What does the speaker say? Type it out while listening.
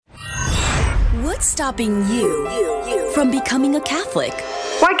What's stopping you from becoming a Catholic?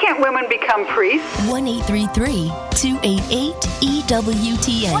 Why can't women become priests?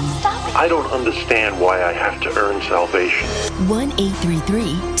 1-833-288-EWTN. I don't understand why I have to earn salvation.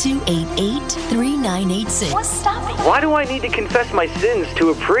 1-833-288-3986. What's stopping? Why do I need to confess my sins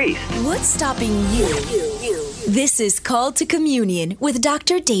to a priest? What's stopping you? This is Called to Communion with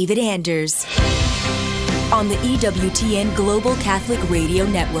Dr. David Anders on the EWTN Global Catholic Radio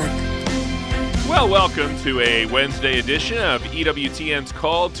Network. Well, welcome to a Wednesday edition of EWTN's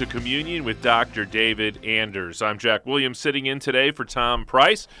Called to Communion with Dr. David Anders. I'm Jack Williams, sitting in today for Tom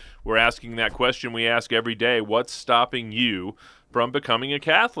Price. We're asking that question we ask every day: what's stopping you from becoming a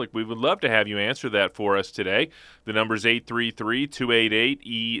Catholic? We would love to have you answer that for us today. The number is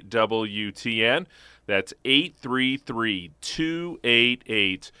 833-288-EWTN. That's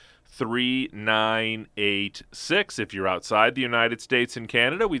 833-288-3986. If you're outside the United States and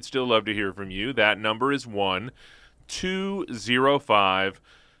Canada, we'd still love to hear from you. That number is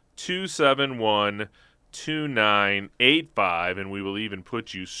 1-205-271-2985, and we will even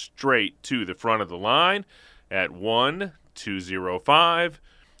put you straight to the front of the line at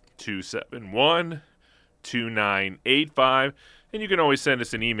 1-205-271-2985. And you can always send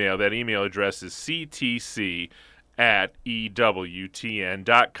us an email. That email address is ctc@ewtn.com.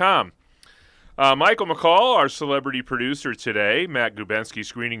 Michael McCall, our celebrity producer today, Matt Gubensky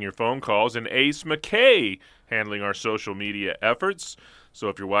screening your phone calls, and Ace McKay handling our social media efforts. So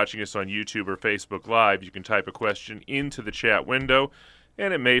if you're watching us on YouTube or Facebook Live, you can type a question into the chat window,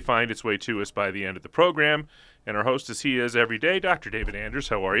 and it may find its way to us by the end of the program. And our host, as he is every day, Dr. David Anders.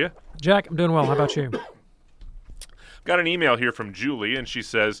 How are you? Jack, I'm doing well. How about you? Got an email here from Julie, and she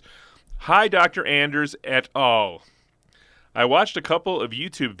says, "Hi, Dr. Anders et al. I watched a couple of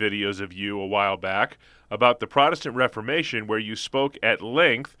YouTube videos of you a while back about the Protestant Reformation where you spoke at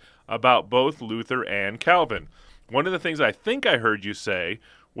length about both Luther and Calvin. One of the things I think I heard you say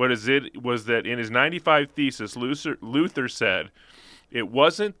was that in his 95 Thesis, Luther said, it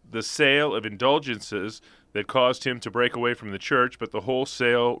wasn't the sale of indulgences that caused him to break away from the church, but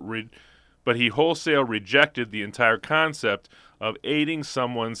he wholesale rejected the entire concept of aiding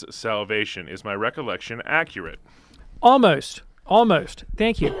someone's salvation. Is my recollection accurate?" Almost.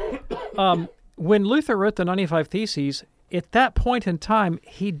 Thank you. When Luther wrote the 95 Theses, at that point in time,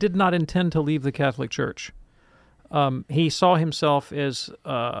 he did not intend to leave the Catholic Church. He saw himself as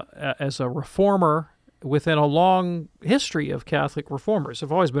a reformer within a long history of Catholic reformers. There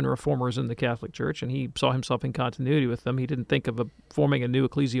have always been reformers in the Catholic Church, and he saw himself in continuity with them. He didn't think of forming a new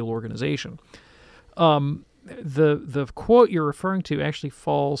ecclesial organization. The quote you're referring to actually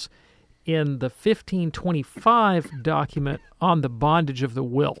falls in the 1525 document on the bondage of the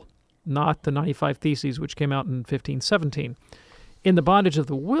will, not the 95 Theses, which came out in 1517. In the bondage of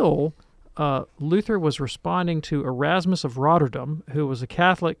the will, Luther was responding to Erasmus of Rotterdam, who was a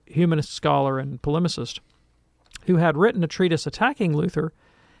Catholic humanist scholar and polemicist, who had written a treatise attacking Luther,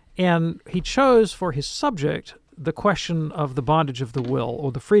 and he chose for his subject the question of the bondage of the will,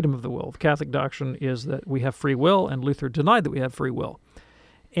 or the freedom of the will. The Catholic doctrine is that we have free will, and Luther denied that we have free will.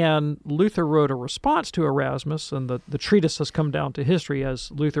 And Luther wrote a response to Erasmus, and the treatise has come down to history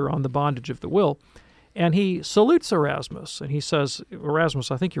as Luther on the bondage of the will. And he salutes Erasmus, and he says, "Erasmus,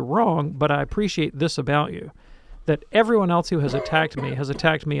 I think you're wrong, but I appreciate this about you, that everyone else who has attacked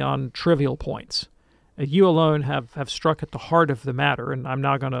me on trivial points. You alone have struck at the heart of the matter, and I'm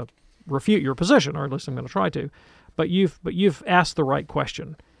not going to refute your position, or at least I'm going to try to, but you've asked the right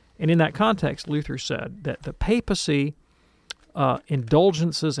question." And in that context, Luther said that the papacy,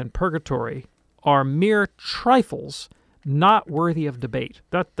 indulgences, and purgatory are mere trifles, not worthy of debate.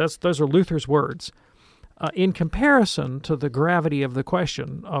 Those are Luther's words. In comparison to the gravity of the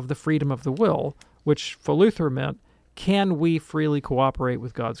question of the freedom of the will, which for Luther meant, can we freely cooperate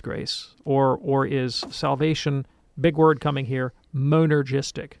with God's grace? Or is salvation, big word coming here,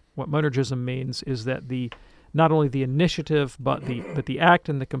 monergistic? What monergism means is that not only the initiative, but the act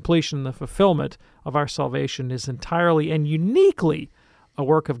and the completion and the fulfillment of our salvation is entirely and uniquely a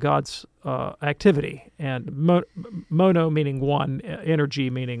work of God's activity, and mono meaning one, energy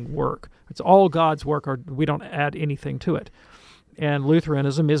meaning work. It's all God's work, or we don't add anything to it. And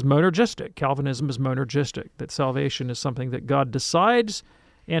Lutheranism is monergistic. Calvinism is monergistic, that salvation is something that God decides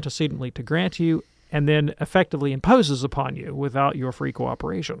antecedently to grant you and then effectively imposes upon you without your free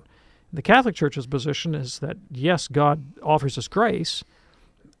cooperation. The Catholic Church's position is that, yes, God offers us grace,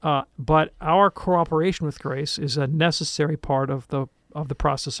 but our cooperation with grace is a necessary part of the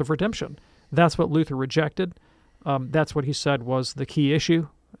process of redemption. That's what Luther rejected. That's what he said was the key issue,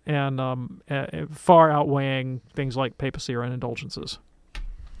 and far outweighing things like papacy or indulgences.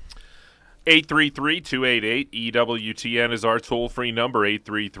 833-288-EWTN is our toll-free number,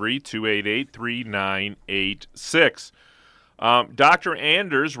 833-288-3986. Dr.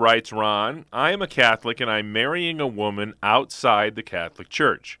 Anders writes, Ron, I am a Catholic and I'm marrying a woman outside the Catholic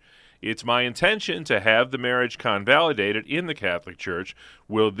Church. It's my intention to have the marriage convalidated in the Catholic Church.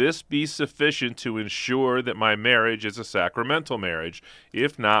 Will this be sufficient to ensure that my marriage is a sacramental marriage?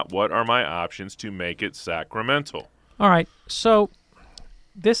 If not, what are my options to make it sacramental? All right, so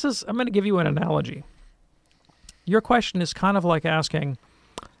I'm going to give you an analogy. Your question is kind of like asking,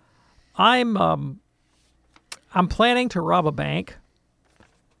 I'm planning to rob a bank.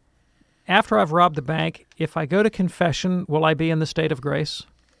 After I've robbed the bank, if I go to confession, will I be in the state of grace?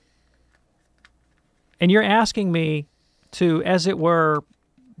 And you're asking me to, as it were,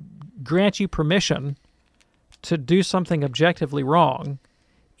 grant you permission to do something objectively wrong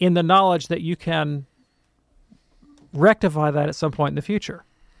in the knowledge that you can rectify that at some point in the future.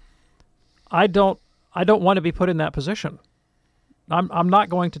 I don't want to be put in that position. I'm not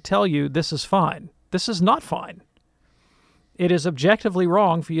going to tell you this is fine. This is not fine. It is objectively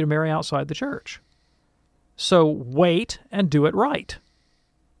wrong for you to marry outside the church. So wait and do it right.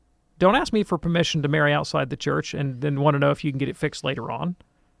 Don't ask me for permission to marry outside the church and then want to know if you can get it fixed later on.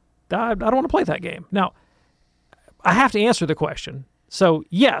 I don't want to play that game. Now, I have to answer the question. So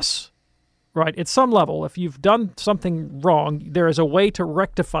yes, right, at some level, if you've done something wrong, there is a way to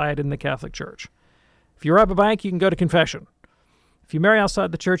rectify it in the Catholic Church. If you rob a bank, you can go to confession. If you marry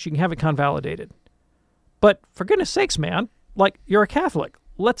outside the church, you can have it convalidated. But for goodness sakes, man, like, you're a Catholic.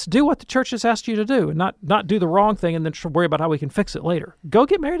 Let's do what the church has asked you to do and not do the wrong thing and then worry about how we can fix it later. Go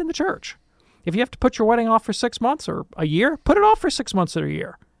get married in the church. If you have to put your wedding off for 6 months or a year, put it off for 6 months or a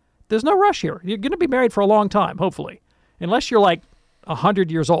year. There's no rush here. You're going to be married for a long time, hopefully. Unless you're like 100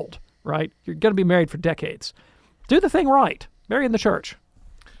 years old, right? You're going to be married for decades. Do the thing right. Marry in the church.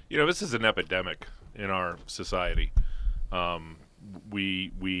 You know, this is an epidemic in our society.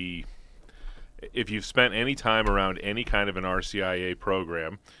 If you've spent any time around any kind of an RCIA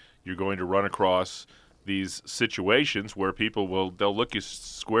program, you're going to run across these situations where they'll look you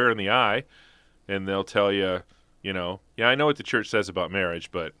square in the eye and they'll tell you, yeah, I know what the church says about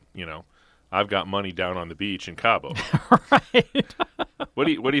marriage, but, I've got money down on the beach in Cabo. Right. What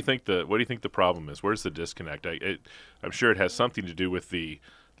do you think the problem is? Where's the disconnect? I'm sure it has something to do with the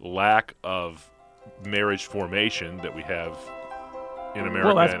lack of marriage formation that we have in America.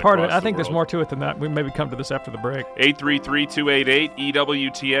 Well, that's part of it. I think there's there's more to it than that. We maybe come to this after the break.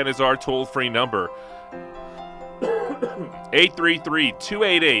 833-288-EWTN is our toll-free number.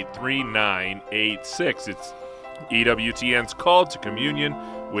 833-288-3986. It's EWTN's Call to Communion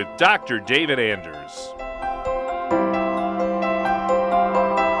with Dr. David Anders.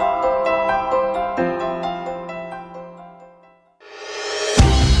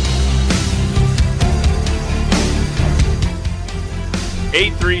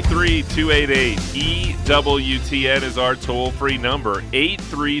 (833-288-EWTN) is our toll-free number.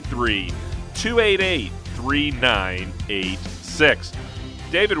 833-288-3986.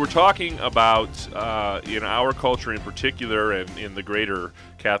 David, we're talking about in our culture in particular, and in the greater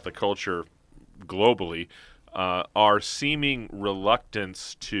Catholic culture globally, our seeming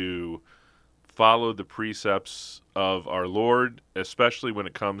reluctance to follow the precepts of our Lord, especially when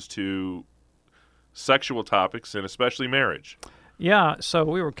it comes to sexual topics and especially marriage. Yeah, so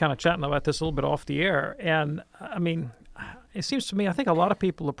we were kind of chatting about this a little bit off the air, and I mean, it seems to me, I think a lot of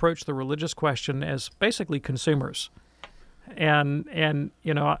people approach the religious question as basically consumers, and I'm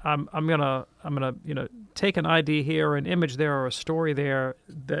gonna take an idea here, or an image there, or a story there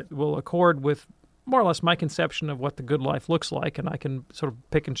that will accord with more or less my conception of what the good life looks like, and I can sort of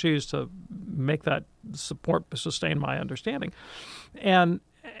pick and choose to make that sustain my understanding, and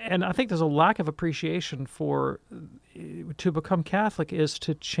I think there's a lack of appreciation for to become Catholic is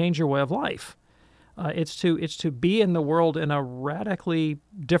to change your way of life. It's to be in the world in a radically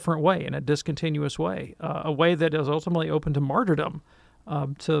different way, in a discontinuous way, a way that is ultimately open to martyrdom,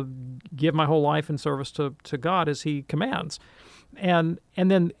 to give my whole life in service to God as He commands. And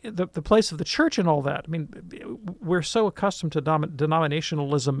then the place of the church and all that. I mean, we're so accustomed to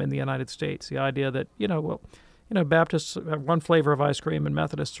denominationalism in the United States, the idea that, Baptists have one flavor of ice cream and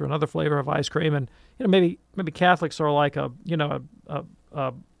Methodists are another flavor of ice cream, and maybe Catholics are like a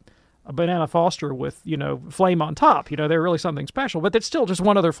banana Foster with flame on top. They're really something special, but it's still just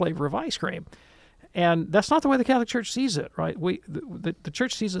one other flavor of ice cream, and that's not the way the Catholic Church sees it. Right? The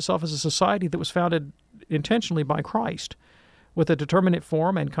Church sees itself as a society that was founded intentionally by Christ, with a determinate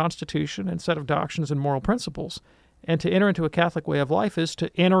form and constitution and set of doctrines and moral principles, and to enter into a Catholic way of life is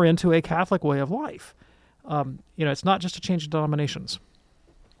to enter into a Catholic way of life. It's not just a change of denominations.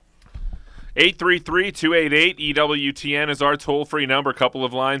 833-288-EWTN is our toll-free number. A couple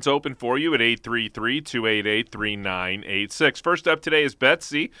of lines open for you at 833-288-3986. First up today is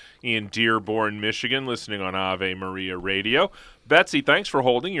Betsy in Dearborn, Michigan, listening on Ave Maria Radio. Betsy, thanks for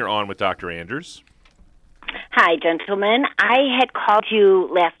holding. You're on with Dr. Anders. Hi, gentlemen. I had called you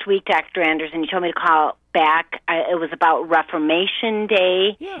last week, Dr. Anders, and you told me to call back. It was about Reformation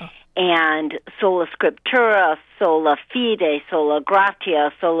Day. Yeah. And sola scriptura, sola fide, sola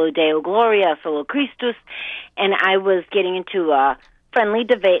gratia, solo Deo gloria, solo Christus. And I was getting into a friendly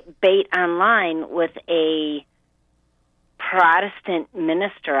debate online with a Protestant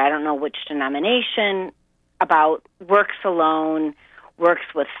minister, I don't know which denomination, about works alone, works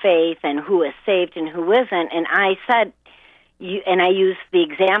with faith, and who is saved and who isn't. And I said, I used the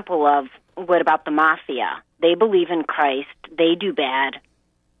example of, what about the mafia? They believe in Christ. They do bad.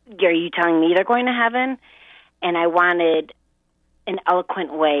 Are you telling me they're going to heaven? And I wanted an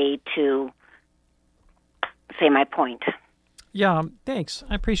eloquent way to say my point. Yeah, thanks.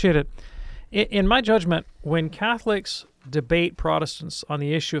 I appreciate it. In my judgment, when Catholics debate Protestants on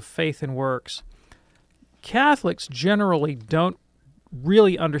the issue of faith and works, Catholics generally don't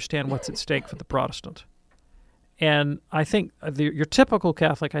really understand what's at stake for the Protestant. And I think your typical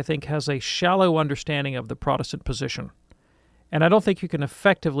Catholic, I think, has a shallow understanding of the Protestant position. And I don't think you can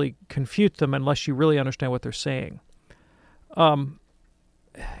effectively confute them unless you really understand what they're saying.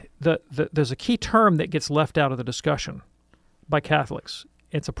 There's a key term that gets left out of the discussion by Catholics.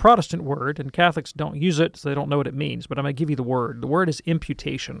 It's a Protestant word, and Catholics don't use it, so they don't know what it means. But I'm going to give you the word. The word is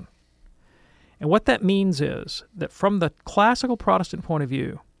imputation. And what that means is that from the classical Protestant point of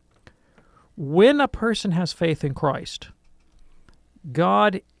view, when a person has faith in Christ,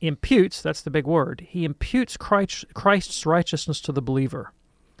 God imputes, that's the big word, he imputes Christ's righteousness to the believer,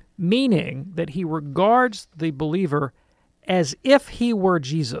 meaning that he regards the believer as if he were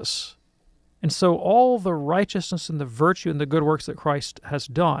Jesus. And so all the righteousness and the virtue and the good works that Christ has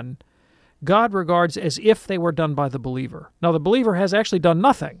done, God regards as if they were done by the believer. Now, the believer has actually done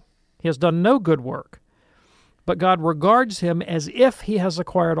nothing. He has done no good work. But God regards him as if he has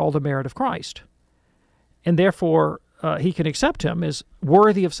acquired all the merit of Christ. And therefore, he can accept him as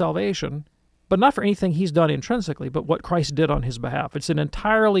worthy of salvation, but not for anything he's done intrinsically, but what Christ did on his behalf. It's an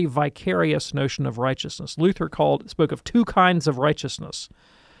entirely vicarious notion of righteousness. Luther spoke of two kinds of righteousness.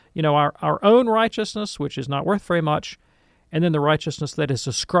 You know, our own righteousness, which is not worth very much, and then the righteousness that is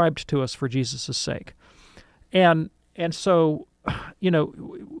ascribed to us for Jesus' sake. And so, you know,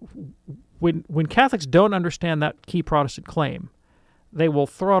 when Catholics don't understand that key Protestant claim, they will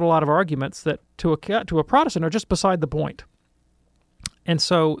throw out a lot of arguments that to a Protestant are just beside the point. And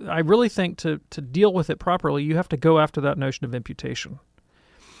so I really think to deal with it properly, you have to go after that notion of imputation.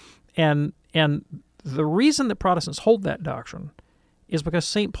 And the reason that Protestants hold that doctrine is because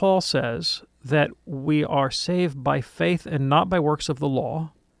St. Paul says that we are saved by faith and not by works of the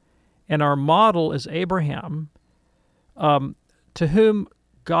law, and our model is Abraham, to whom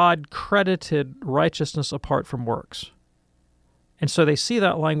God credited righteousness apart from works. And so they see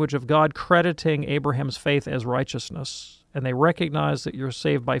that language of God crediting Abraham's faith as righteousness, and they recognize that you're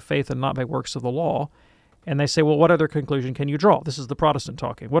saved by faith and not by works of the law, and they say, well, what other conclusion can you draw? This is the Protestant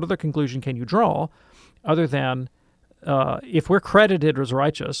talking. What other conclusion can you draw other than if we're credited as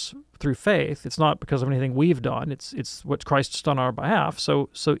righteous through faith, it's not because of anything we've done, it's what Christ has done on our behalf. So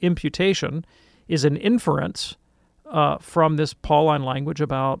imputation is an inference from this Pauline language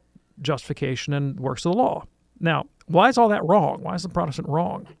about justification and works of the law. Now, why is all that wrong? Why is the Protestant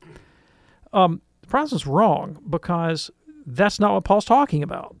wrong? The Protestant's wrong because that's not what Paul's talking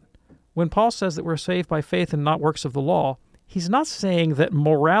about. When Paul says that we're saved by faith and not works of the law, he's not saying that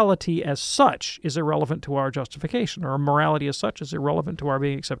morality as such is irrelevant to our justification, or morality as such is irrelevant to our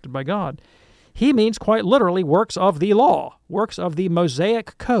being accepted by God. He means quite literally works of the law, works of the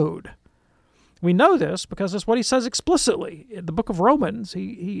Mosaic Code. We know this because that's what he says explicitly. In the book of Romans,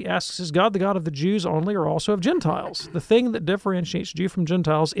 he asks, is God the God of the Jews only or also of Gentiles? The thing that differentiates Jew from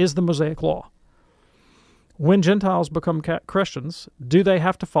Gentiles is the Mosaic law. When Gentiles become Christians, do they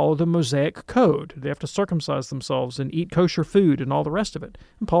have to follow the Mosaic Code? Do they have to circumcise themselves and eat kosher food and all the rest of it?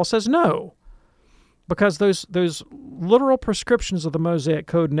 And Paul says no, because those literal prescriptions of the Mosaic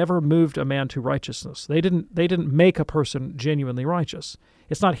Code never moved a man to righteousness. They didn't make a person genuinely righteous.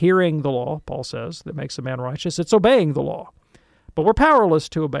 It's not hearing the law, Paul says, that makes a man righteous. It's obeying the law. But we're powerless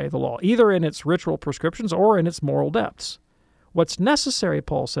to obey the law, either in its ritual prescriptions or in its moral depths. What's necessary,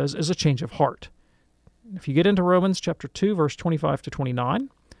 Paul says, is a change of heart. If you get into Romans chapter 2, verse 25 to 29,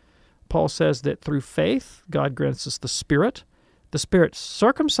 Paul says that through faith, God grants us the Spirit. The Spirit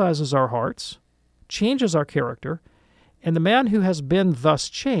circumcises our hearts, changes our character, and the man who has been thus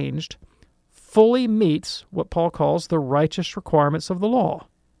changed fully meets what Paul calls the righteous requirements of the law.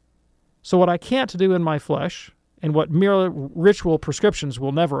 So what I can't do in my flesh, and what mere ritual prescriptions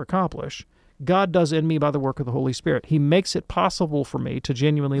will never accomplish, God does in me by the work of the Holy Spirit. He makes it possible for me to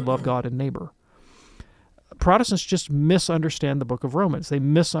genuinely love God and neighbor. Protestants just misunderstand the book of Romans. They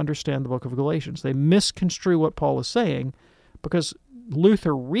misunderstand the book of Galatians. They misconstrue what Paul is saying because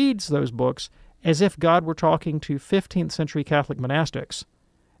Luther reads those books as if God were talking to 15th century Catholic monastics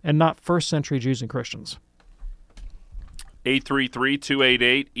and not 1st century Jews and Christians.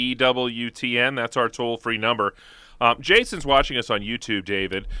 833-288-EWTN. That's our toll-free number. Jason's watching us on YouTube,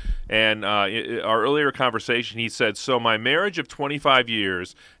 David, and our earlier conversation, he said, so my marriage of 25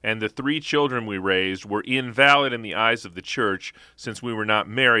 years and the 3 children we raised were invalid in the eyes of the church since we were not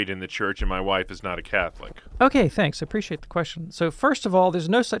married in the church and my wife is not a Catholic. Okay, thanks. I appreciate the question. So first of all, there's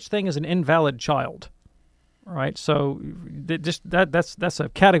no such thing as an invalid child. Right, so that's a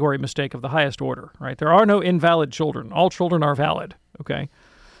category mistake of the highest order. Right, there are no invalid children. All children are valid. Okay,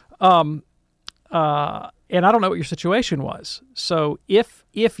 and I don't know what your situation was. So if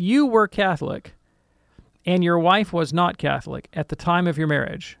you were Catholic, and your wife was not Catholic at the time of your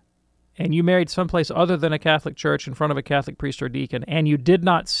marriage, and you married someplace other than a Catholic church in front of a Catholic priest or deacon, and you did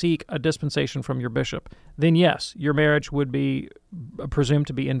not seek a dispensation from your bishop, then yes, your marriage would be presumed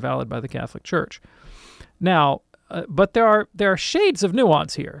to be invalid by the Catholic Church. Now, but there are shades of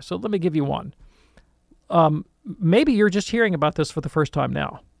nuance here, so let me give you one. Maybe you're just hearing about this for the first time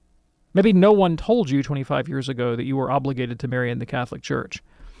now. Maybe no one told you 25 years ago that you were obligated to marry in the Catholic Church,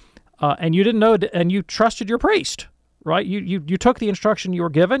 and you didn't know, and you trusted your priest, right? You took the instruction you were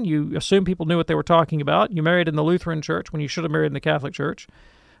given. You assumed people knew what they were talking about. You married in the Lutheran Church when you should have married in the Catholic Church,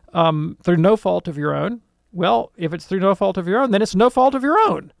 through no fault of your own. Well, if it's through no fault of your own, then it's no fault of your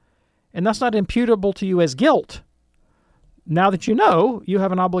own. And that's not imputable to you as guilt. Now that you know, you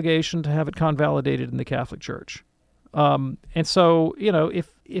have an obligation to have it convalidated in the Catholic Church. And so,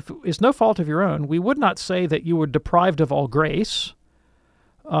 if it's no fault of your own, we would not say that you were deprived of all grace,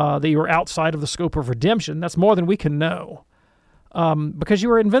 that you were outside of the scope of redemption. That's more than we can know, because you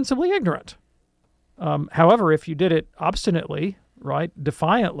were invincibly ignorant. However, if you did it obstinately, right,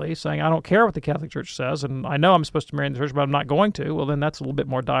 defiantly, saying, I don't care what the Catholic Church says, and I know I'm supposed to marry in the church, but I'm not going to, well, then that's a little bit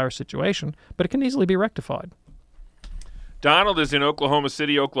more dire situation, but it can easily be rectified. Donald is in Oklahoma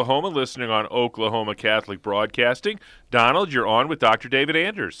City, Oklahoma, listening on Oklahoma Catholic Broadcasting. Donald, you're on with Dr. David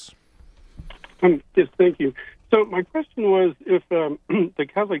Anders. Yes, thank you. So my question was if the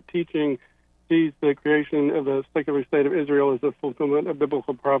Catholic teaching sees the creation of the secular state of Israel as a fulfillment of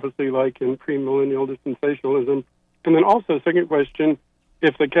biblical prophecy like in premillennial dispensationalism. And then also, second question,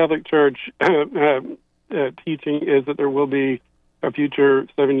 if the Catholic Church teaching is that there will be a future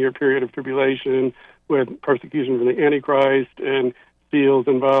 7-year period of tribulation with persecution from the Antichrist and seals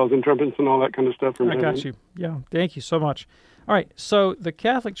and vials and trumpets and all that kind of stuff from heaven. I got you. Yeah, thank you so much. All right, so the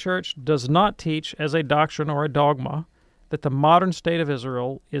Catholic Church does not teach as a doctrine or a dogma that the modern state of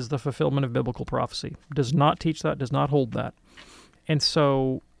Israel is the fulfillment of biblical prophecy. Does not teach that, does not hold that. And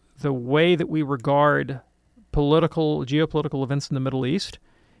so the way that we regard geopolitical events in the Middle East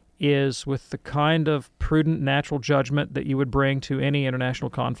is with the kind of prudent natural judgment that you would bring to any international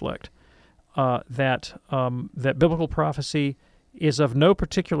conflict. That biblical prophecy is of no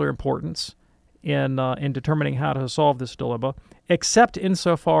particular importance in determining how to solve this dilemma, except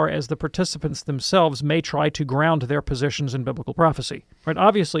insofar as the participants themselves may try to ground their positions in biblical prophecy. Right?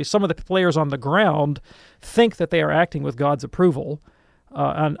 Obviously, some of the players on the ground think that they are acting with God's approval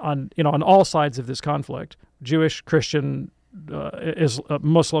on all sides of this conflict. Jewish, Christian,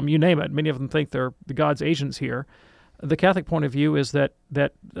 Muslim, you name it. Many of them think they're the God's agents here. The Catholic point of view is that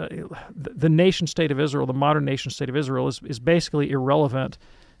the nation-state of Israel, the modern nation-state of Israel, is basically irrelevant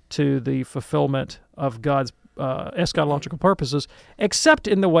to the fulfillment of God's eschatological purposes, except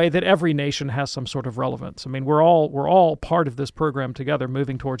in the way that every nation has some sort of relevance. I mean, we're all part of this program together,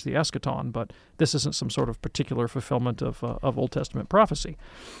 moving towards the eschaton, but this isn't some sort of particular fulfillment of Old Testament prophecy.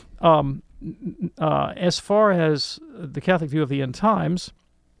 As far as the Catholic view of the end times,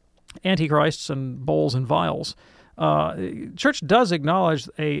 antichrists and bowls and vials, Church does acknowledge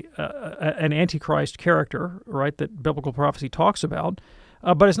an antichrist character, right, that biblical prophecy talks about,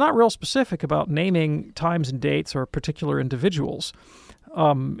 but it's not real specific about naming times and dates or particular individuals.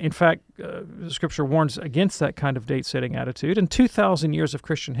 In fact, Scripture warns against that kind of date-setting attitude, and 2,000 years of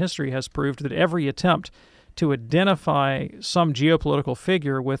Christian history has proved that every attempt to identify some geopolitical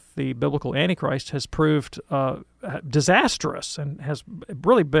figure with the biblical Antichrist has proved disastrous and has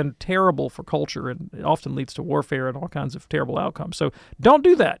really been terrible for culture, and it often leads to warfare and all kinds of terrible outcomes. So don't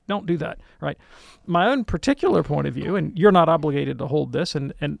do that. Don't do that, right? My own particular point of view, and you're not obligated to hold this,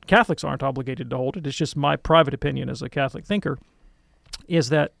 and Catholics aren't obligated to hold it, it's just my private opinion as a Catholic thinker, is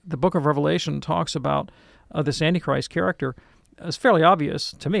that the book of Revelation talks about this Antichrist character. It's fairly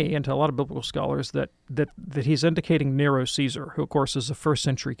obvious to me and to a lot of biblical scholars that he's indicating Nero Caesar, who, of course, is a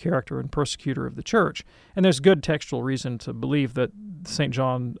first-century character and persecutor of the church. And there's good textual reason to believe that St.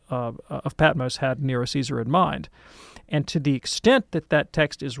 John of Patmos had Nero Caesar in mind. And to the extent that that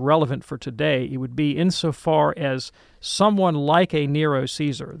text is relevant for today, it would be insofar as someone like a Nero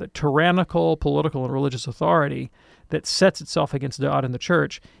Caesar, the tyrannical political and religious authority that sets itself against God and the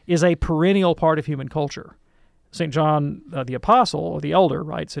church, is a perennial part of human culture. St. John the Apostle, or the Elder,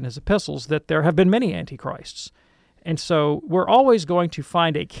 writes in his epistles that there have been many antichrists. And so we're always going to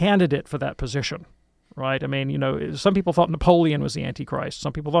find a candidate for that position, right? I mean, some people thought Napoleon was the Antichrist.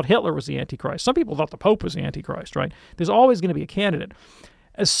 Some people thought Hitler was the Antichrist. Some people thought the Pope was the Antichrist, right? There's always going to be a candidate.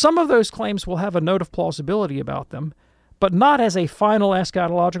 Some of those claims will have a note of plausibility about them, but not as a final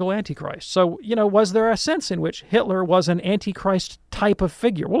eschatological Antichrist. So, was there a sense in which Hitler was an Antichrist type of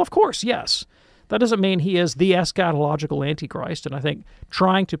figure? Well, of course, yes. That doesn't mean he is the eschatological Antichrist, and I think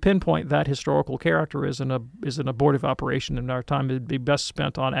trying to pinpoint that historical character is an abortive operation, and our time would be best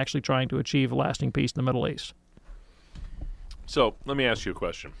spent on actually trying to achieve lasting peace in the Middle East. So let me ask you a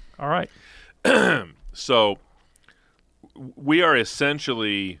question. All right. So we are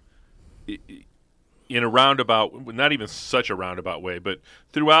essentially in a roundabout, not even such a roundabout way, but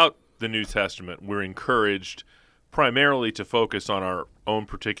throughout the New Testament, we're encouraged primarily to focus on our own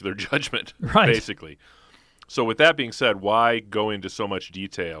particular judgment, right, basically. So with that being said, why go into so much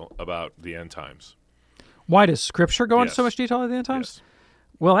detail about the end times? Why does Scripture go into Yes. so much detail about the end times? Yes.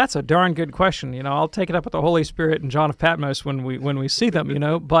 Well, that's a darn good question. I'll take it up with the Holy Spirit and John of Patmos when we see them.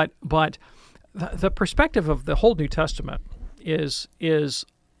 But the perspective of the whole New Testament is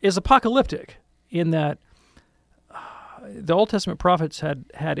apocalyptic in that the Old Testament prophets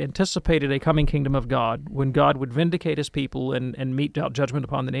had anticipated a coming kingdom of God when God would vindicate his people and mete out judgment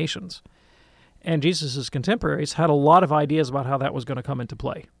upon the nations. And Jesus' contemporaries had a lot of ideas about how that was going to come into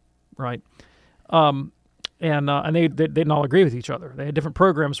play, right? And they didn't all agree with each other. They had different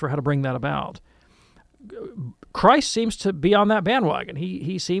programs for how to bring that about. Christ seems to be on that bandwagon.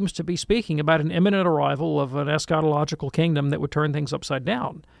 He seems to be speaking about an imminent arrival of an eschatological kingdom that would turn things upside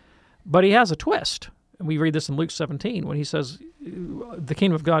down. But he has a twist. And we read this in Luke 17 when he says, the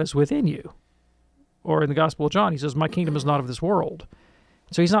kingdom of God is within you. Or in the Gospel of John, he says, my kingdom is not of this world.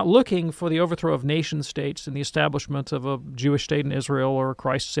 So he's not looking for the overthrow of nation states and the establishment of a Jewish state in Israel, or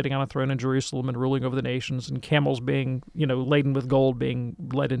Christ sitting on a throne in Jerusalem and ruling over the nations, and camels being, laden with gold being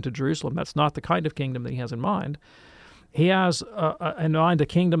led into Jerusalem. That's not the kind of kingdom that he has in mind. He has in mind a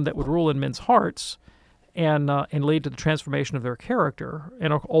kingdom that would rule in men's hearts and lead to the transformation of their character,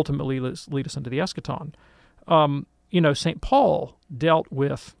 and ultimately lead us into the eschaton. St. Paul dealt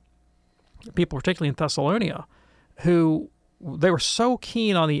with people, particularly in Thessalonica, who they were so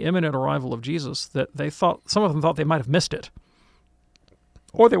keen on the imminent arrival of Jesus that some of them thought they might have missed it.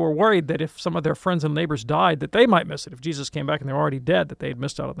 Or they were worried that if some of their friends and neighbors died, that they might miss it. If Jesus came back and they were already dead, that they had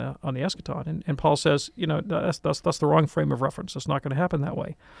missed out on the eschaton. And Paul says, that's the wrong frame of reference. It's not going to happen that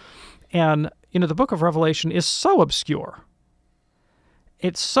way. And, the book of Revelation is so obscure.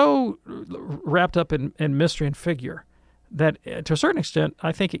 It's so wrapped up in mystery and figure that, to a certain extent,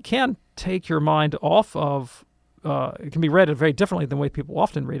 I think it can take your mind off of, it can be read very differently than the way people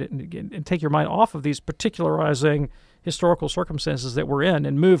often read it, and take your mind off of these particularizing historical circumstances that we're in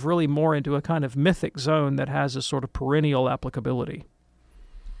and move really more into a kind of mythic zone that has this sort of perennial applicability.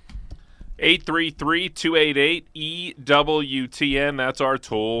 833-288-EWTN, that's our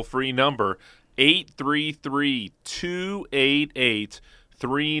toll-free number.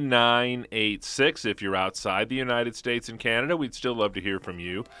 833-288-3986. If you're outside the United States and Canada, we'd still love to hear from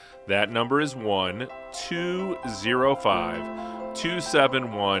you. That number is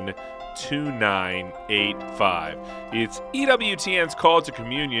 1-205-271-2985. It's EWTN's Call to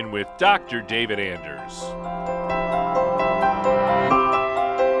Communion with Dr. David Anders.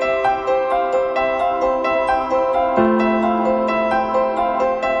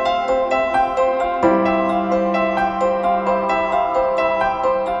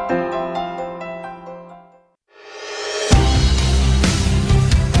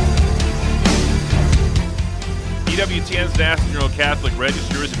 EWTN's National Catholic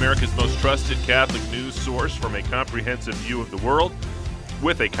Register is America's most trusted Catholic news source from a comprehensive view of the world.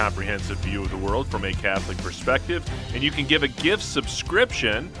 with a comprehensive view of the world from a Catholic perspective. And you can give a gift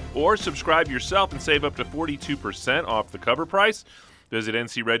subscription or subscribe yourself and save up to 42% off the cover price. Visit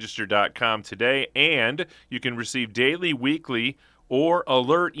ncregister.com today, and you can receive daily, weekly, or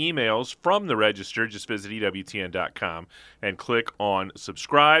alert emails from the Register. Just visit EWTN.com and click on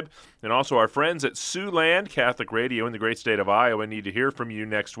subscribe. And also our friends at Siouxland Catholic Radio in the great state of Iowa need to hear from you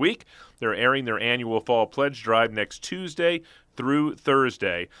next week. They're airing their annual Fall Pledge Drive next Tuesday through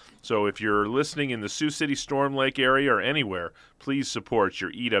Thursday. So if you're listening in the Sioux City, Storm Lake area or anywhere, please support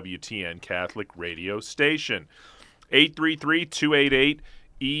your EWTN Catholic radio station.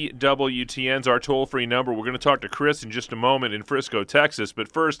 833-288-EWTN's our toll-free number. We're going to talk to Chris in just a moment in Frisco, Texas.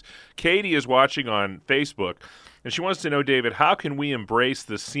 But first, Katie is watching on Facebook, and she wants to know, David, how can we embrace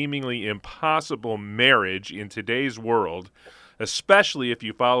the seemingly impossible marriage in today's world, especially if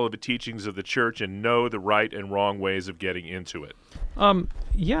you follow the teachings of the church and know the right and wrong ways of getting into it?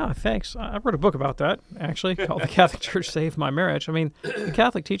 Yeah, thanks. I wrote a book about that, actually, called The Catholic Church Saved My Marriage. I mean, the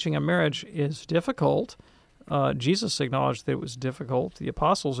Catholic teaching on marriage is difficult. Jesus acknowledged that it was difficult. The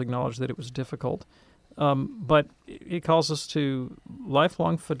apostles acknowledged that it was difficult. But it calls us to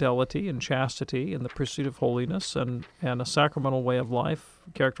lifelong fidelity and chastity in the pursuit of holiness and a sacramental way of life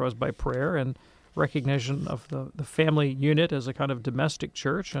characterized by prayer and recognition of the family unit as a kind of domestic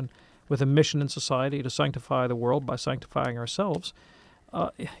church and with a mission in society to sanctify the world by sanctifying ourselves.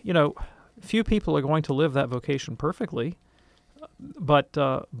 Few people are going to live that vocation perfectly. But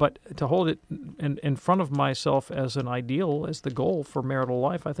to hold it in front of myself as an ideal, as the goal for marital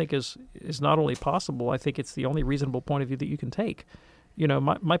life, I think is not only possible, I think it's the only reasonable point of view that you can take. You know,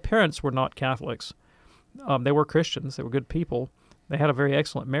 my parents were not Catholics. They were Christians. They were good people. They had a very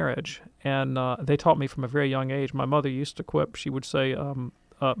excellent marriage, and they taught me from a very young age. My mother used to quip. She would say,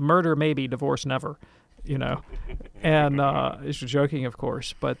 murder maybe, divorce never. You know, and it's joking, of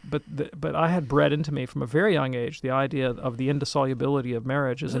course, but I had bred into me from a very young age the idea of the indissolubility of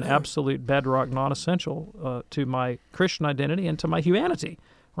marriage as an absolute bedrock, non-essential to my Christian identity and to my humanity,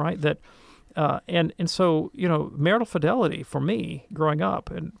 right? That and so marital fidelity for me growing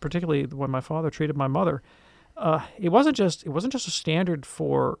up, and particularly when my father treated my mother, it wasn't just a standard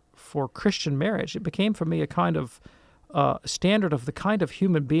for Christian marriage. It became for me a kind of standard of the kind of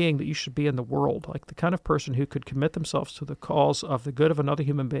human being that you should be in the world, like the kind of person who could commit themselves to the cause of the good of another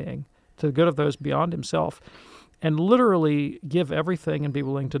human being, to the good of those beyond himself, and literally give everything and be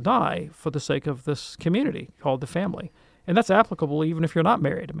willing to die for the sake of this community called the family. And that's applicable even if you're not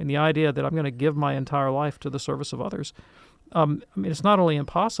married. I mean, the idea that I'm going to give my entire life to the service of others, it's not only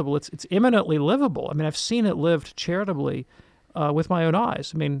impossible, it's eminently livable. I mean, I've seen it lived charitably with my own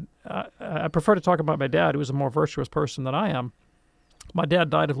eyes. I mean, I prefer to talk about my dad, who was a more virtuous person than I am. My dad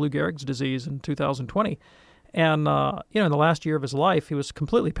died of Lou Gehrig's disease in 2020. And, in the last year of his life, he was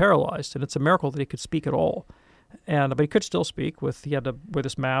completely paralyzed, and it's a miracle that he could speak at all. But he could still speak he had to wear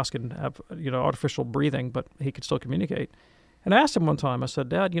this mask and have, artificial breathing, but he could still communicate. And I asked him one time, I said,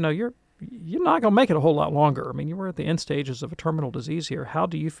 Dad, you're not going to make it a whole lot longer. I mean, you were at the end stages of a terminal disease here. How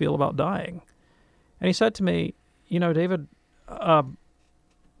do you feel about dying? And he said to me, David,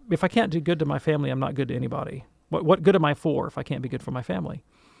 if I can't do good to my family, I'm not good to anybody. What good am I for if I can't be good for my family?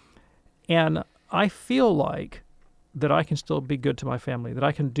 And I feel like that I can still be good to my family, that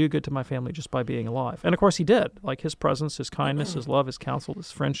I can do good to my family just by being alive. And of course he did. Like his presence, his kindness, his love, his counsel,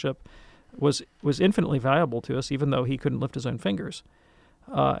 his friendship was infinitely valuable to us, even though he couldn't lift his own fingers.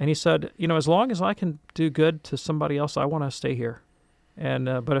 And he said, as long as I can do good to somebody else, I want to stay here.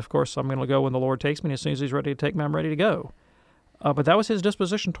 And but of course I'm going to go when the Lord takes me. As soon as he's ready to take me, I'm ready to go. But that was his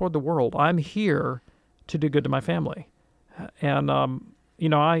disposition toward the world. I'm here to do good to my family. And, I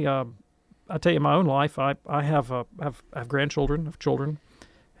tell you, in my own life, I have grandchildren, have children.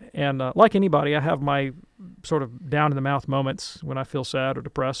 And like anybody, I have my sort of down-in-the-mouth moments when I feel sad or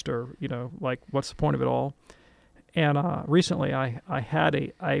depressed or, like, what's the point of it all? And recently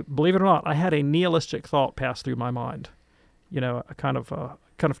I believe it or not, I had a nihilistic thought pass through my mind, a kind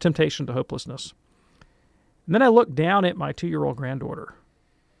of temptation to hopelessness. And then I looked down at my 2-year-old granddaughter.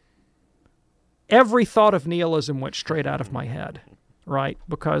 Every thought of nihilism went straight out of my head, right?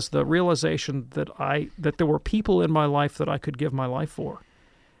 Because the realization that there were people in my life that I could give my life for,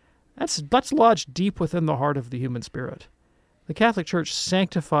 that's lodged deep within the heart of the human spirit. The Catholic Church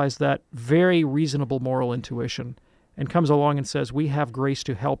sanctifies that very reasonable moral intuition and comes along and says, we have grace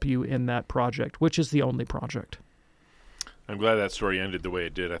to help you in that project, which is the only project. I'm glad that story ended the way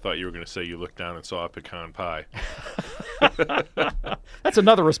it did. I thought you were going to say you looked down and saw a pecan pie. That's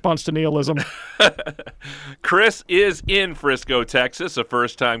another response to nihilism. Chris is in Frisco, Texas, a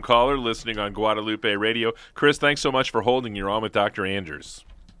first-time caller listening on Guadalupe Radio. Chris, thanks so much for holding. You're on with Dr. Anders.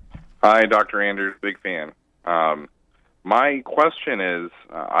 Hi, Dr. Anders, big fan. My question is,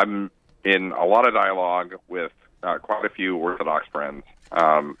 I'm in a lot of dialogue with quite a few Orthodox friends,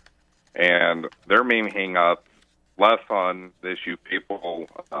 and their main hang-up, less on the issue of papal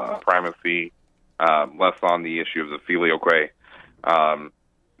primacy, less on the issue of the filioque.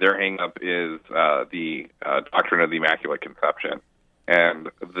 Their hang-up is the doctrine of the Immaculate Conception.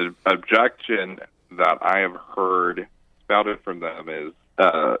 And the objection that I have heard spouted from them is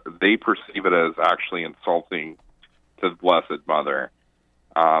they perceive it as actually insulting to the Blessed Mother,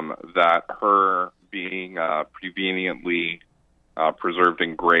 that her being preveniently preserved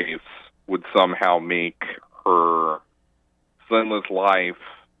in grace would somehow make her sinless life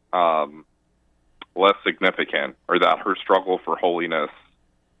less significant, or that her struggle for holiness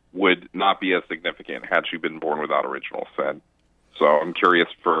would not be as significant had she been born without original sin. So I'm curious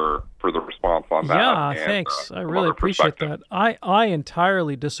for the response on that. Yeah, thanks. I really appreciate that. I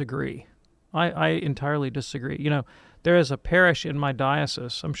entirely disagree. I entirely disagree. You know, there is a parish in my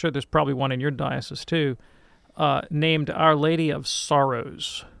diocese, I'm sure there's probably one in your diocese too, named Our Lady of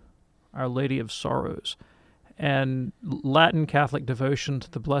Sorrows. Our Lady of Sorrows. And Latin Catholic devotion to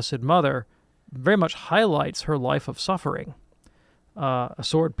the Blessed Mother very much highlights her life of suffering. A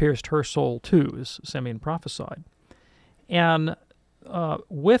sword pierced her soul too, as Simeon prophesied. And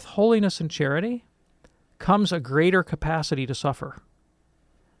with holiness and charity comes a greater capacity to suffer.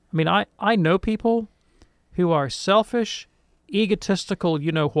 I mean, I know people who are selfish, egotistical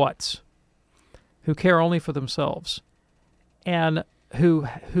you-know-whats, who care only for themselves, and who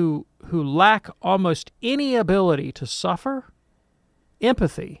lack almost any ability to suffer,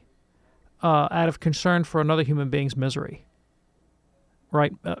 empathy, out of concern for another human being's misery.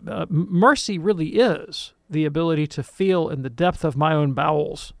 Right? Mercy really is the ability to feel in the depth of my own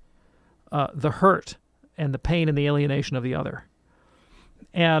bowels the hurt and the pain and the alienation of the other.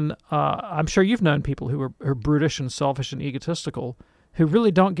 And I'm sure you've known people who are brutish and selfish and egotistical who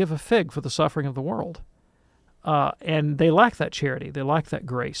really don't give a fig for the suffering of the world. And they lack that charity. They lack that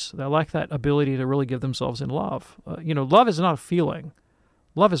grace. They lack that ability to really give themselves in love. Love is not a feeling.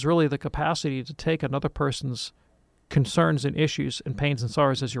 Love is really the capacity to take another person's concerns and issues and pains and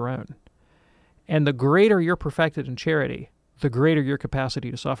sorrows as your own. And the greater you're perfected in charity, the greater your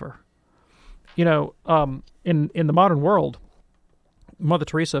capacity to suffer. In the modern world, Mother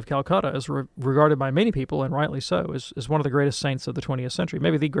Teresa of Calcutta is regarded by many people, and rightly so, as one of the greatest saints of the 20th century,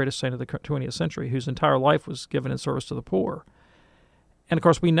 maybe the greatest saint of the 20th century, whose entire life was given in service to the poor. And, of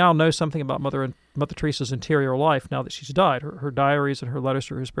course, we now know something about Mother Teresa's interior life now that she's died. Her diaries and her letters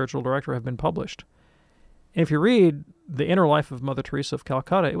to her spiritual director have been published. And if you read the inner life of Mother Teresa of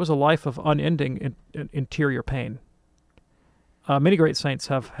Calcutta, it was a life of unending interior pain. Many great saints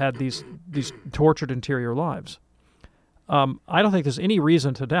have had these tortured interior lives. I don't think there's any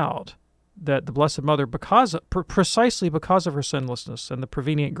reason to doubt that the Blessed Mother, precisely because of her sinlessness and the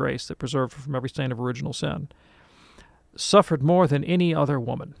prevenient grace that preserved her from every stain of original sin, suffered more than any other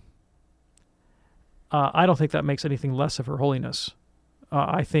woman. I don't think that makes anything less of her holiness.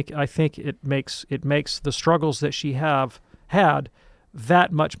 I think it makes the struggles that she had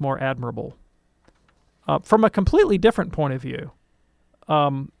that much more admirable. From a completely different point of view,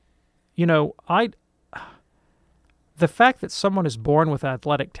 the fact that someone is born with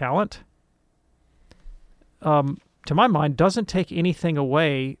athletic talent, to my mind, doesn't take anything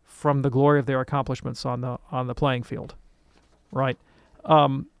away from the glory of their accomplishments on the playing field, right?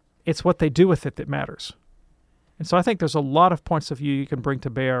 It's what they do with it that matters. And so I think there's a lot of points of view you can bring to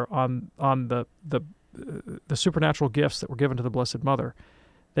bear on the supernatural gifts that were given to the Blessed Mother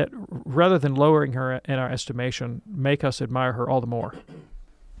that, rather than lowering her in our estimation, make us admire her all the more.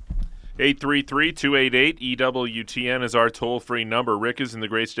 833-288-EWTN is our toll-free number. Rick is in the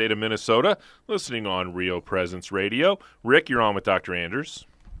great state of Minnesota, listening on Rio Presence Radio. Rick, you're on with Dr. Anders.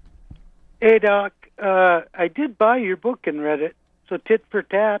 Hey, Doc. I did buy your book and read it, so tit for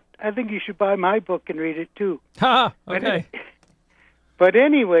tat. I think you should buy my book and read it, too. Ha! Okay. But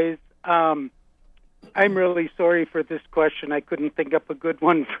anyways, I'm really sorry for this question. I couldn't think up a good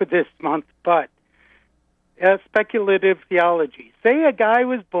one for this month, but speculative theology. Say a guy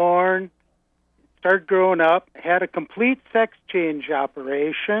was born, started growing up, had a complete sex change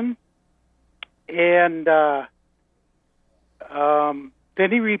operation, and then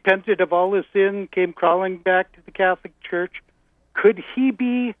he repented of all his sin, came crawling back to the Catholic Church. Could he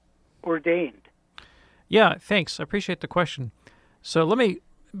be ordained? Yeah, thanks. I appreciate the question. So let me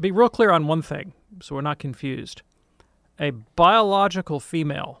be real clear on one thing so we're not confused. a biological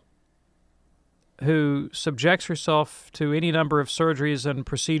female who subjects herself to any number of surgeries and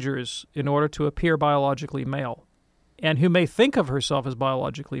procedures in order to appear biologically male, and who may think of herself as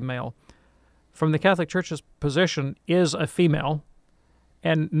biologically male, from the Catholic Church's position, is a female,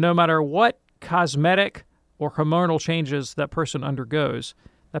 and no matter what cosmetic or hormonal changes that person undergoes,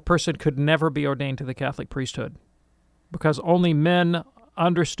 that person could never be ordained to the Catholic priesthood, because only men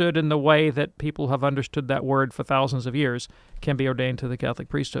understood in the way that people have understood that word for thousands of years can be ordained to the Catholic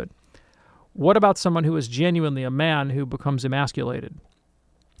priesthood. What about someone who is genuinely a man who becomes emasculated?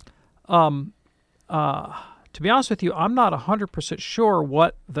 To be honest with you, I'm not 100% sure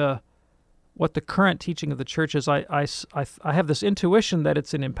what the current teaching of the church is. I have this intuition that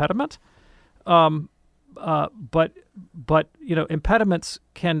it's an impediment, but impediments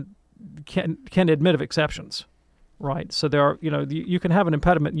can admit of exceptions, right? So there are you can have an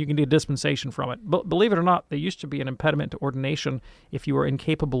impediment and you can get a dispensation from it. But believe it or not, there used to be an impediment to ordination if you were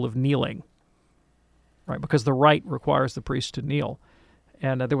incapable of kneeling, right? Because the rite requires the priest to kneel,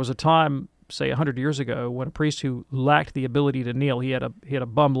 and there was a time, say 100 years ago, when a priest who lacked the ability to kneel, he had a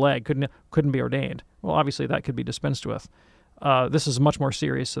bum leg, couldn't be ordained. Well, obviously that could be dispensed with. This is much more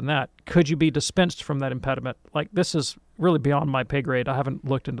serious than that. Could you be dispensed from that impediment? Like, this is really beyond my pay grade. I haven't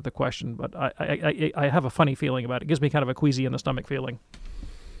looked into the question, but I have a funny feeling about it. It gives me kind of a queasy in the stomach feeling.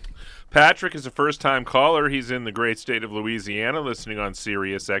 Patrick is a first-time caller. He's in the great state of Louisiana, listening on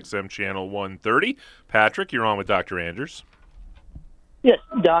Sirius XM Channel 130. Patrick, you're on with Dr. Anders. Yes,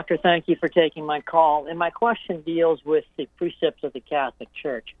 Doctor, thank you for taking my call. And my question deals with the precepts of the Catholic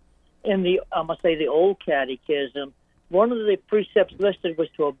Church. In the, I must say, the Old Catechism, one of the precepts listed was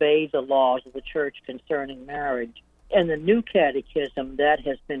to obey the laws of the Church concerning marriage. In the New Catechism, that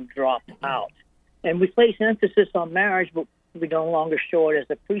has been dropped out. And we place emphasis on marriage, but we no longer show it as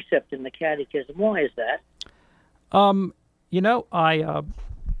a precept in the Catechism. Why is that? I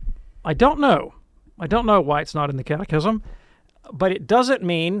don't know. I don't know why it's not in the Catechism. But it doesn't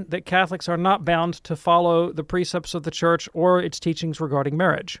mean that Catholics are not bound to follow the precepts of the Church or its teachings regarding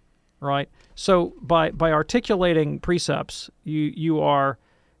marriage, right? So by articulating precepts, you are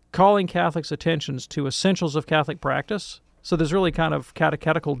calling Catholics' attentions to essentials of Catholic practice. So there's really kind of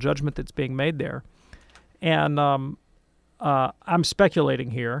catechetical judgment that's being made there. And I'm speculating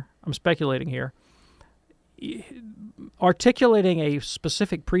here. Articulating a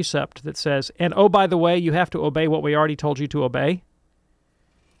specific precept that says, and oh, by the way, you have to obey what we already told you to obey,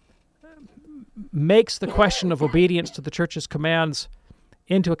 makes the question of obedience to the Church's commands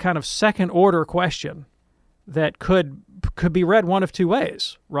into a kind of second-order question that could be read one of two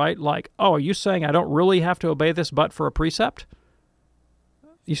ways, right? Like, oh, are you saying I don't really have to obey this but for a precept?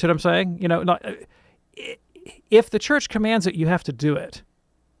 You see what I'm saying? If the Church commands it, you have to do it,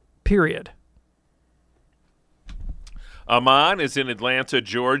 period. Aman is in Atlanta,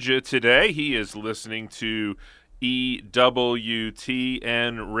 Georgia today. He is listening to EWTN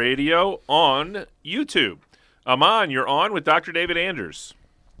Radio on YouTube. Aman, you're on with Dr. David Anders.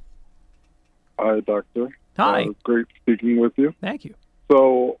 Hi, Doctor. Hi. Great speaking with you. Thank you.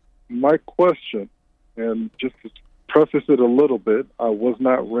 So my question, and just to preface it a little bit, I was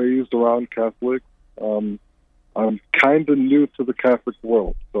not raised around Catholics. I'm kind of new to the Catholic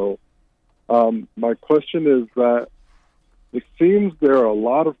world. So my question is that it seems there are a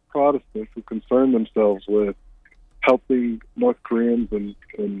lot of Protestants who concern themselves with helping North Koreans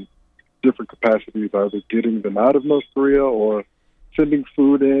in different capacities, either getting them out of North Korea or sending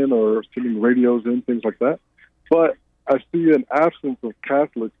food in or sending radios in, things like that. But I see an absence of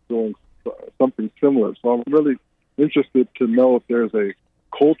Catholics doing something similar. So I'm really interested to know if there's a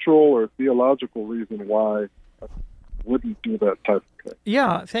cultural or theological reason why I wouldn't do that type of thing.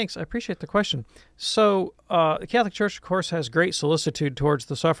 Yeah, thanks. I appreciate the question. So the Catholic Church, of course, has great solicitude towards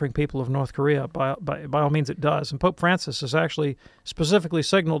the suffering people of North Korea. By all means, it does. And Pope Francis has actually specifically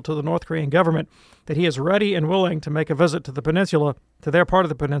signaled to the North Korean government that he is ready and willing to make a visit to the peninsula, to their part of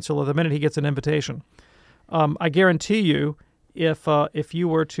the peninsula, the minute he gets an invitation. I guarantee you, if you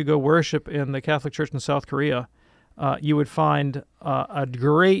were to go worship in the Catholic Church in South Korea, you would find a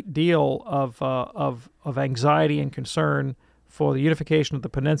great deal of anxiety and concern for the unification of the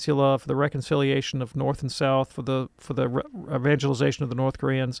peninsula, for the reconciliation of North and South, for the evangelization of the North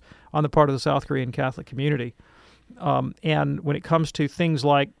Koreans on the part of the South Korean Catholic community. And when it comes to things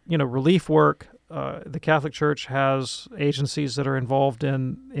like relief work, the Catholic Church has agencies that are involved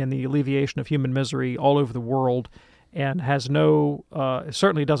in the alleviation of human misery all over the world, and has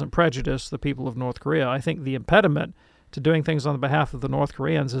certainly doesn't prejudice the people of North Korea. I think the impediment to doing things on the behalf of the North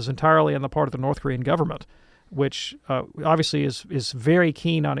Koreans is entirely on the part of the North Korean government, which obviously is very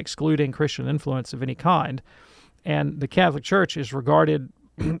keen on excluding Christian influence of any kind. And the Catholic Church is regarded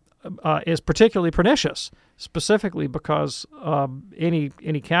as particularly pernicious, specifically because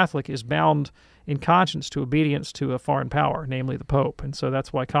any Catholic is bound in conscience to obedience to a foreign power, namely the Pope. And so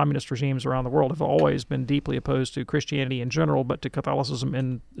that's why communist regimes around the world have always been deeply opposed to Christianity in general, but to Catholicism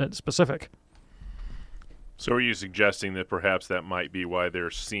in specific. So are you suggesting that perhaps that might be why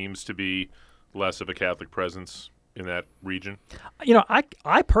there seems to be less of a Catholic presence in that region?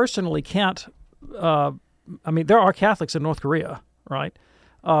 I personally can't. There are Catholics in North Korea, right?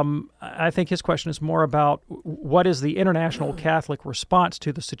 I think his question is more about what is the international Catholic response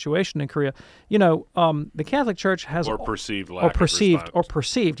to the situation in Korea. The Catholic Church has perceived lack of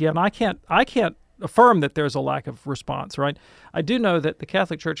response. Yeah, and I can't affirm that there's a lack of response, right? I do know that the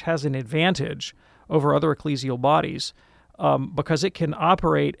Catholic Church has an advantage over other ecclesial bodies because it can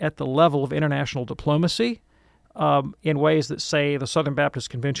operate at the level of international diplomacy in ways that, say, the Southern Baptist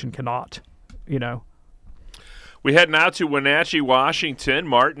Convention cannot. We head now to Wenatchee, Washington.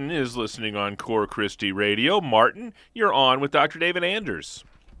 Martin is listening on Core Christi Radio. Martin, you're on with Dr. David Anders.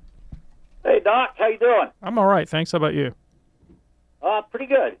 Hey, Doc. How you doing? I'm all right. Thanks. How about you? Pretty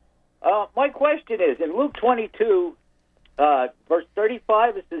good. My question is, in Luke 22, verse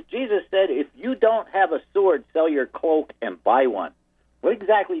 35, it says, Jesus said, if you don't have a sword, sell your cloak and buy one. What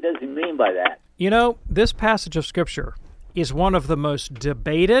exactly does he mean by that? This passage of Scripture is one of the most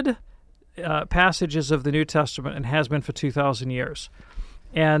debated passages of the New Testament and has been for 2,000 years.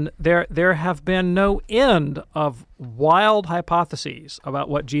 And there have been no end of wild hypotheses about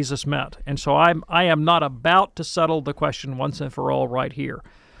what Jesus meant. And so I am not about to settle the question once and for all right here.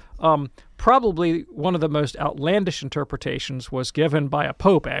 Probably one of the most outlandish interpretations was given by a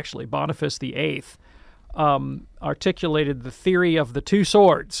pope, actually. Boniface VIII articulated the theory of the two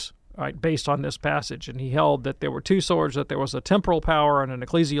swords, right, based on this passage. And he held that there were two swords, that there was a temporal power and an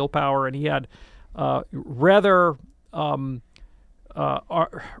ecclesial power, and he had rather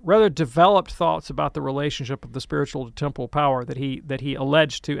developed thoughts about the relationship of the spiritual to temporal power that he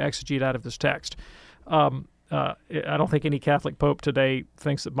alleged to exegete out of this text. I don't think any Catholic pope today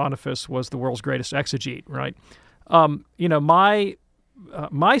thinks that Boniface was the world's greatest exegete, right?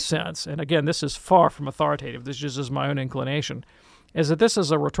 My sense, and again, this is far from authoritative, this just is my own inclination, is that this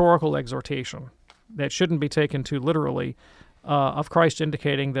is a rhetorical exhortation that shouldn't be taken too literally, of Christ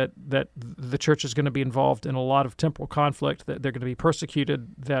indicating that the church is going to be involved in a lot of temporal conflict, that they're going to be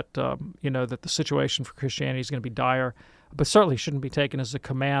persecuted, that the situation for Christianity is going to be dire, but certainly shouldn't be taken as a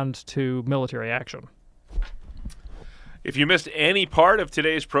command to military action. If you missed any part of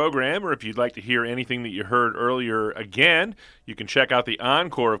today's program, or if you'd like to hear anything that you heard earlier again, you can check out the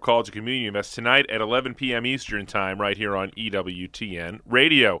encore of Call to Communion. That's tonight at 11 p.m. Eastern Time right here on EWTN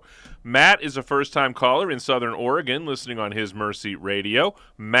Radio. Matt is a first-time caller in Southern Oregon listening on His Mercy Radio.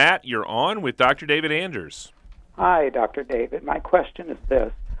 Matt, you're on with Dr. David Anders. Hi, Dr. David. My question is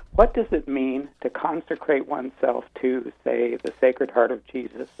this. What does it mean to consecrate oneself to, say, the Sacred Heart of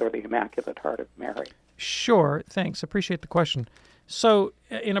Jesus or the Immaculate Heart of Mary? Sure, thanks. Appreciate the question. So,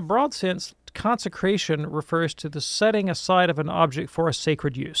 in a broad sense, consecration refers to the setting aside of an object for a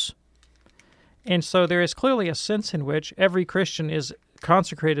sacred use. And so there is clearly a sense in which every Christian is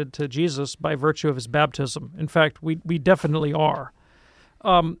consecrated to Jesus by virtue of his baptism. In fact, we definitely are.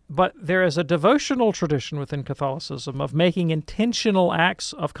 But there is a devotional tradition within Catholicism of making intentional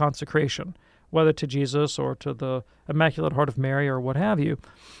acts of consecration, whether to Jesus or to the Immaculate Heart of Mary or what have you.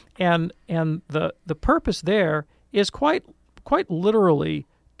 And the purpose there is quite literally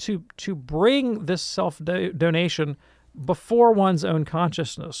to bring this self-donation before one's own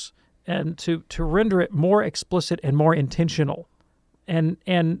consciousness and to render it more explicit and more intentional. And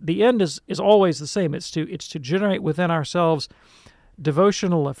the end is always the same. It's to generate within ourselves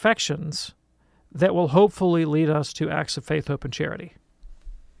devotional affections that will hopefully lead us to acts of faith, hope, and charity.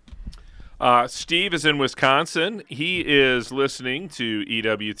 Steve is in Wisconsin. He is listening to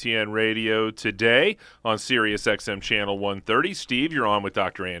EWTN Radio today on Sirius XM Channel 130. Steve, you're on with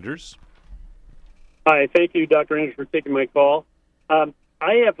Dr. Anders. Hi, thank you, Dr. Anders, for taking my call. I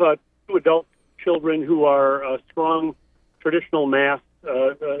have two adult children who are strong traditional Mass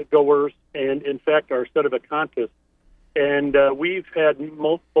goers and, in fact, are sedevacantists. And we've had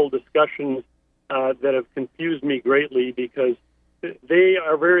multiple discussions that have confused me greatly because they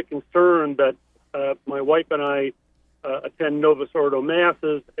are very concerned that my wife and I attend Novus Ordo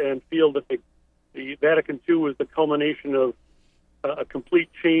Masses and feel that the Vatican II is the culmination of a complete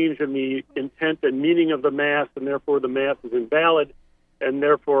change in the intent and meaning of the Mass, and therefore the Mass is invalid, and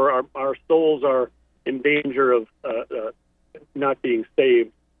therefore our souls are in danger of not being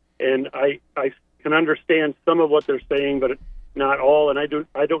saved. And I can understand some of what they're saying, but not all, and I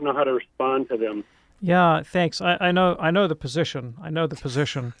don't know how to respond to them. Yeah, thanks. I know the position. I know the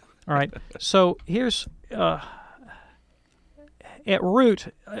position. All right. So here's at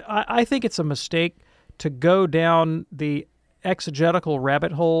root, I think it's a mistake to go down the exegetical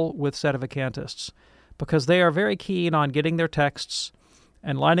rabbit hole with sedevacantists, because they are very keen on getting their texts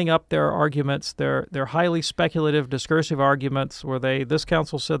and lining up their arguments, their highly speculative, discursive arguments where this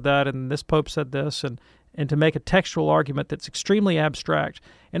council said that and this pope said this, and to make a textual argument that's extremely abstract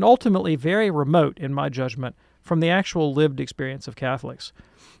and ultimately very remote, in my judgment, from the actual lived experience of Catholics.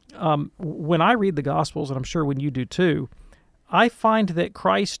 When I read the Gospels, and I'm sure when you do too, I find that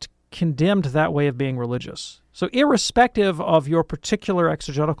Christ condemned that way of being religious. So irrespective of your particular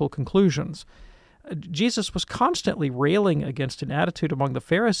exegetical conclusions, Jesus was constantly railing against an attitude among the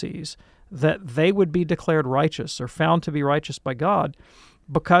Pharisees that they would be declared righteous or found to be righteous by God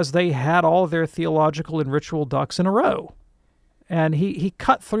because they had all their theological and ritual ducks in a row. And he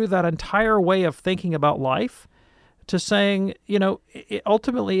cut through that entire way of thinking about life to saying,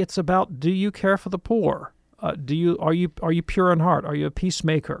 ultimately it's about, do you care for the poor? Are you pure in heart? Are you a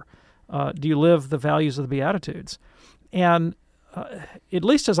peacemaker? Do you live the values of the Beatitudes? And at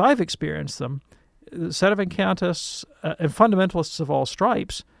least as I've experienced them, sedevacantists and fundamentalists of all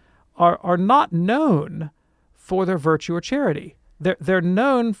stripes are not known for their virtue or charity. They're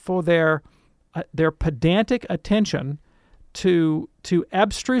known for their pedantic attention to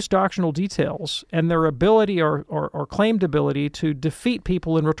abstruse doctrinal details and their ability or claimed ability to defeat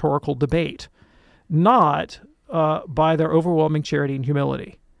people in rhetorical debate, not by their overwhelming charity and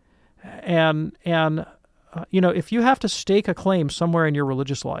humility. And if you have to stake a claim somewhere in your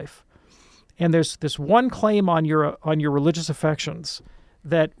religious life, and there's this one claim on your religious affections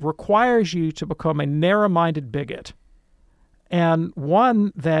that requires you to become a narrow-minded bigot, and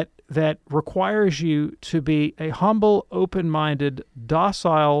one that requires you to be a humble, open-minded,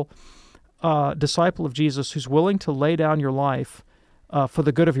 docile disciple of Jesus who's willing to lay down your life for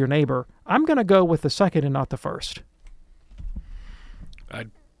the good of your neighbor, I'm going to go with the second and not the first. I'd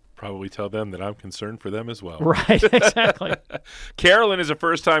probably tell them that I'm concerned for them as well. Right, exactly. Carolyn is a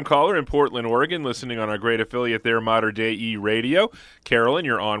first-time caller in Portland, Oregon, listening on our great affiliate there, Mater Dei Radio. Carolyn,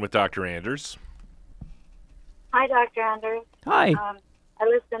 you're on with Dr. Anders. Hi, Dr. Anders. Hi. I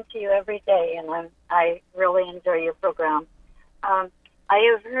listen to you every day, and I really enjoy your program. I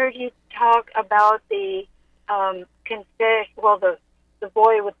have heard you talk about the the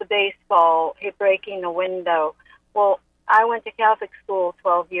boy with the baseball breaking a window. Well, I went to Catholic school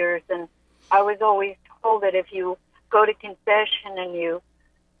 12 years, and I was always told that if you go to confession and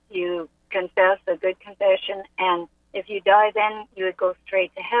you confess a good confession, and if you die then, you would go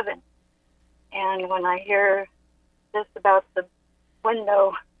straight to heaven. And when I hear this about the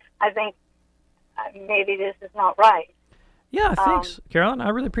window, I think maybe this is not right. Yeah, thanks, Carolyn. I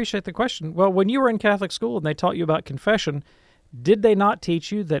really appreciate the question. Well, when you were in Catholic school and they taught you about confession, did they not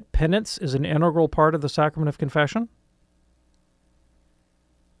teach you that penance is an integral part of the sacrament of confession?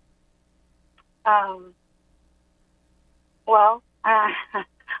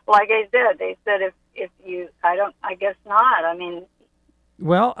 Like I said, they said if you, I guess not.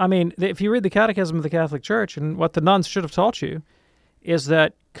 I mean, if you read the Catechism of the Catholic Church, and what the nuns should have taught you is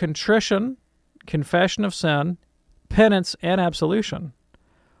that contrition, confession of sin, penance, and absolution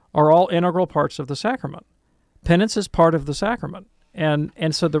are all integral parts of the sacrament. Penance is part of the sacrament. And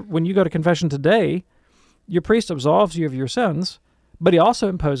so when you go to confession today, your priest absolves you of your sins, but he also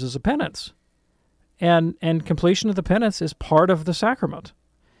imposes a penance. And completion of the penance is part of the sacrament.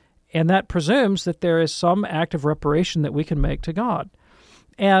 And that presumes that there is some act of reparation that we can make to God.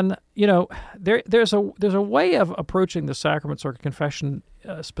 And, there's a way of approaching the sacraments or confession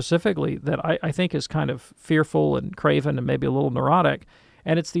specifically that I think is kind of fearful and craven and maybe a little neurotic.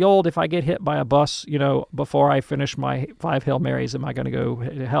 And it's the old, if I get hit by a bus, before I finish my 5 Hail Marys, am I going to go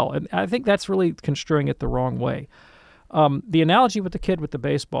to hell? And I think that's really construing it the wrong way. The analogy with the kid with the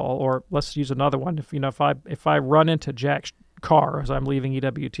baseball, or let's use another one. If I run into Jack's car as I'm leaving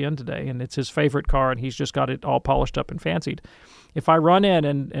EWTN today, and it's his favorite car, and he's just got it all polished up and fancied, if I run in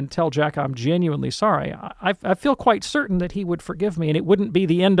and tell Jack I'm genuinely sorry, I feel quite certain that he would forgive me, and it wouldn't be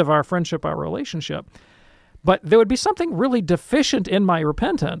the end of our friendship, our relationship. But there would be something really deficient in my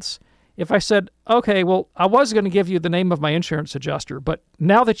repentance if I said, okay, well, I was going to give you the name of my insurance adjuster, but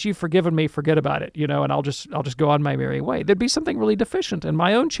now that you've forgiven me, forget about it, and I'll just go on my merry way. There'd be something really deficient in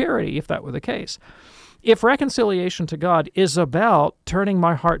my own charity if that were the case. If reconciliation to God is about turning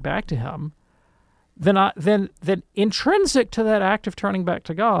my heart back to Him, then intrinsic to that act of turning back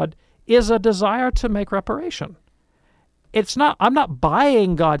to God is a desire to make reparation. It's not. I'm not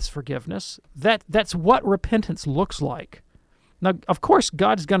buying God's forgiveness. That's what repentance looks like. Now, of course,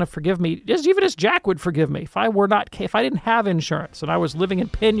 God's going to forgive me, even as Jack would forgive me if I didn't have insurance and I was living in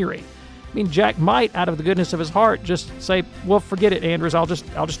penury. I mean, Jack might, out of the goodness of his heart, just say, "Well, forget it, Andrews. I'll just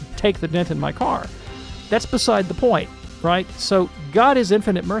take the dent in my car." That's beside the point, right? So God is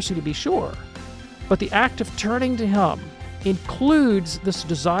infinite mercy, to be sure, but the act of turning to Him includes this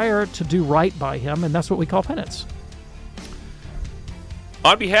desire to do right by Him, and that's what we call penance.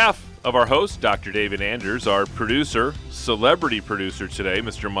 On behalf of our host, Dr. David Anders, our producer, celebrity producer today,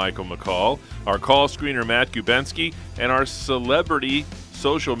 Mr. Michael McCall, our call screener, Matt Gubensky, and our celebrity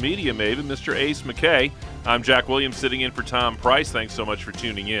social media maven, Mr. Ace McKay, I'm Jack Williams sitting in for Tom Price. Thanks so much for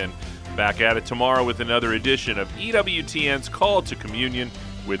tuning in. Back at it tomorrow with another edition of EWTN's Call to Communion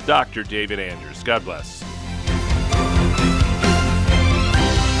with Dr. David Anders. God bless.